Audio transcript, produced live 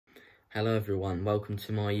Hello everyone, welcome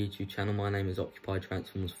to my YouTube channel. My name is Occupy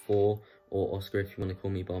Transformers 4, or Oscar if you want to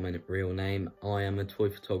call me by my real name. I am a toy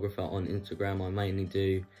photographer on Instagram. I mainly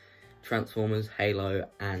do Transformers, Halo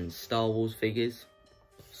and Star Wars figures.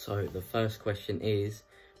 So the first question is,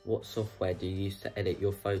 what software do you use to edit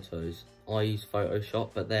your photos? I use Photoshop,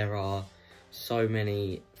 but there are so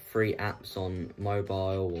many free apps on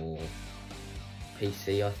mobile or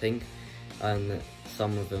PC, I think. And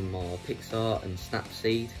some of them are Pixar and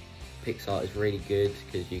Snapseed. Pixar is really good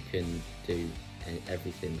because you can do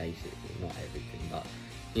everything basically, not everything, but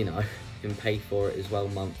you know, you can pay for it as well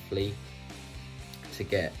monthly to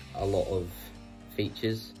get a lot of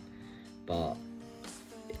features. But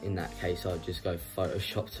in that case, I'd just go for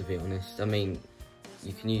Photoshop, to be honest. I mean,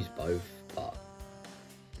 you can use both, but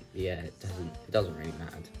yeah, it doesn't really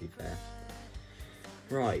matter, to be fair.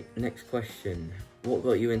 Right, next question. What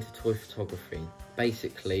got you into toy photography?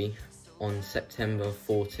 Basically, on September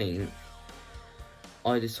 14th,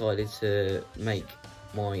 I decided to make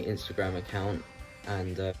my Instagram account,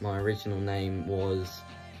 and my original name was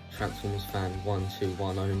Transformers Fan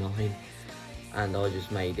 12109, and I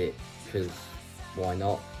just made it because why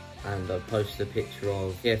not? And I posted a picture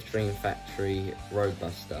of TF Dream Factory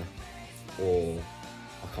Roadbuster, or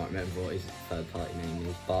I can't remember what his third party name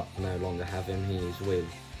is, but I no longer have him. He is with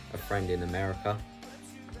a friend in America.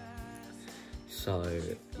 So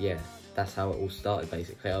yeah, that's how it all started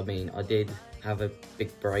basically. I mean, I did have a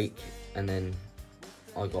big break and then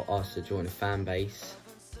I got asked to join a fan base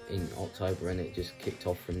in October and it just kicked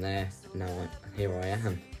off from there. Now here I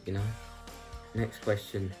am, you know. Next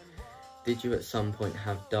question. Did you at some point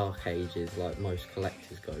have dark ages like most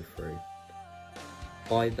collectors go through?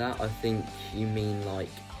 By that I think you mean like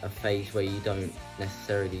a phase where you don't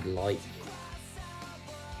necessarily like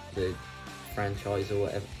the franchise or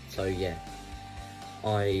whatever. So yeah,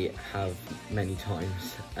 I have many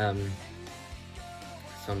times,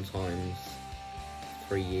 sometimes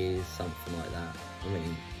 3 years, something like that. I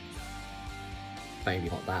mean, maybe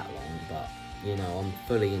not that long, but you know, I'm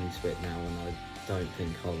fully into it now and I don't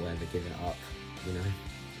think I'll ever give it up, you know.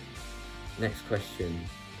 Next question,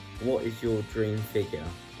 what is your dream figure?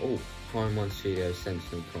 Oh, Prime 1 Studio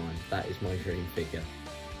Sentinel Prime, that is my dream figure.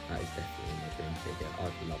 That is definitely my dream figure.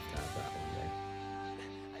 I'd love to have that one day.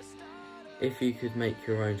 If you could make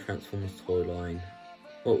your own Transformers toy line,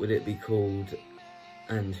 what would it be called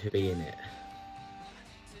and who'd be in it?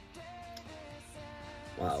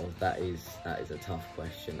 Wow, that is a tough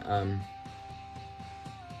question.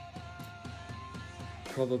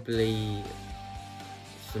 Probably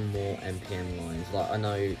some more MPM lines. Like, I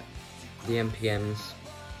know the MPMs,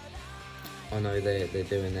 I know they're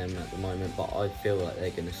doing them at the moment, but I feel like they're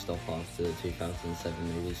going to stop after the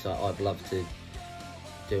 2007 movie. So I'd love to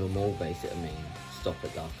do them all basically. I mean, stop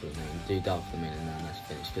at Dark of the Moon, do Dark of the Moon and then that's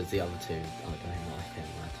finished, because the other two I don't like them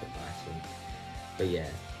at all. But yeah,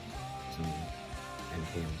 some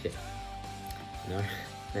MPMs, yeah. No.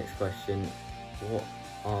 Next question, what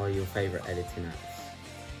are your favourite editing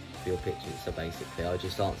apps for your pictures? So basically I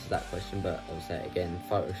just answered that question, but I'll say it again,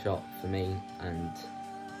 Photoshop for me, and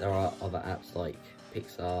there are other apps like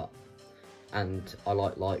Pixar, and I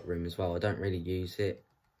like Lightroom as well. I don't really use it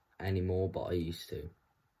anymore, but I used to.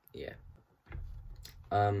 Yeah.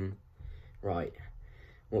 Right.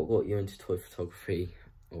 What got you into toy photography?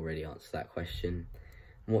 Already answered that question.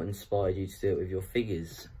 What inspired you to do it with your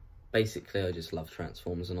figures? Basically, I just love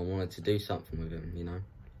Transformers and I wanted to do something with them, you know.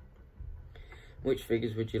 Which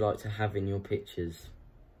figures would you like to have in your pictures?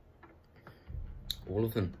 All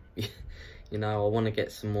of them. You know, I want to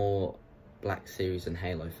get some more Black Series and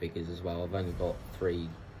Halo figures as well. I've only got 3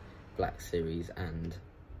 Black Series and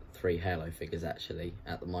 3 Halo figures actually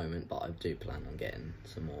at the moment, but I do plan on getting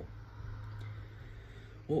some more.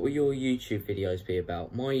 What will your YouTube videos be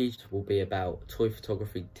about? My YouTube will be about toy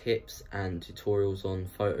photography tips and tutorials on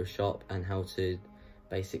Photoshop and how to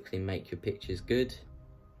basically make your pictures good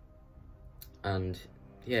and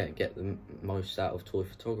yeah, get the most out of toy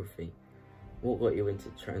photography. What got you into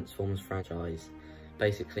Transformers franchise?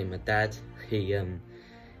 Basically my dad, he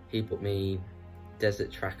bought me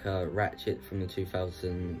Desert Tracker Ratchet from the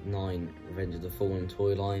 2009 Revenge of the Fallen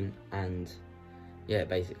toy line, and yeah,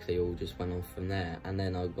 basically all just went on from there. And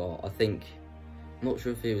then I got, I think, I'm not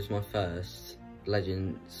sure if it was my first,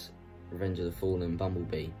 Legends Revenge of the Fallen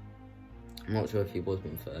Bumblebee. I'm not sure if he was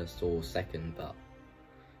my first or second, but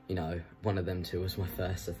you know, one of them two was my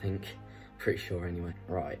first, I think. Pretty sure anyway.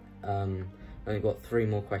 Right, only got 3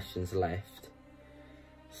 more questions left.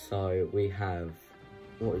 So we have,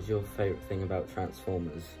 what is your favourite thing about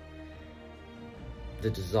Transformers?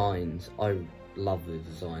 The designs. I love the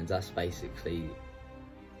designs. That's basically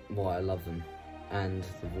why I love them. and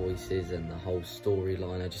the voices and the whole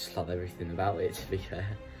storyline. I just love everything about it, to be fair.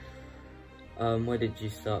 Where did you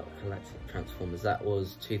start collecting Transformers? That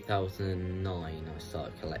was 2009 I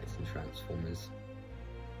started collecting Transformers.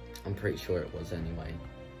 I'm pretty sure it was anyway.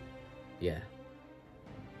 Yeah.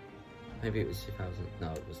 Maybe it was 2000,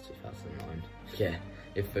 no, it was 2009. Yeah,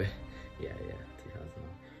 yeah, 2009.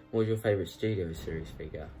 What was your favourite Studio Series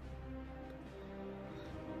figure?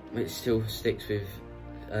 It still sticks with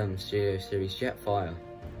Studio Series Jetfire,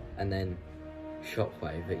 and then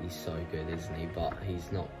Shockwave, but he's so good, isn't he? But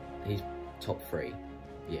he's top 3,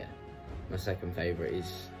 yeah. My second favourite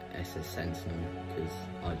is SS Sentinel, because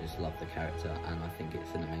I just love the character, and I think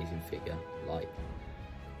it's an amazing figure. Like,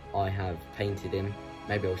 I have painted him,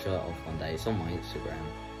 maybe I'll show it off one day, it's on my Instagram.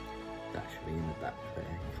 It's actually in the back there,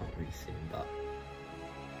 you can't really see him, but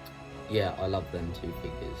yeah, I love them 2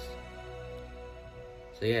 figures.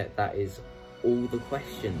 So yeah, that is all the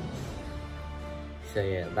questions.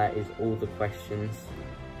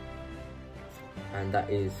 And that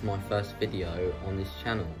is my first video on this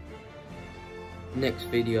channel. Next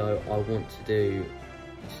video, I want to do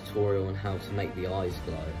a tutorial on how to make the eyes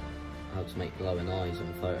glow, how to make glowing eyes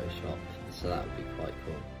on Photoshop, so that would be quite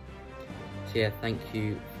cool. So yeah, thank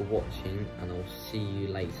you for watching, and I'll see you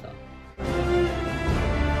later.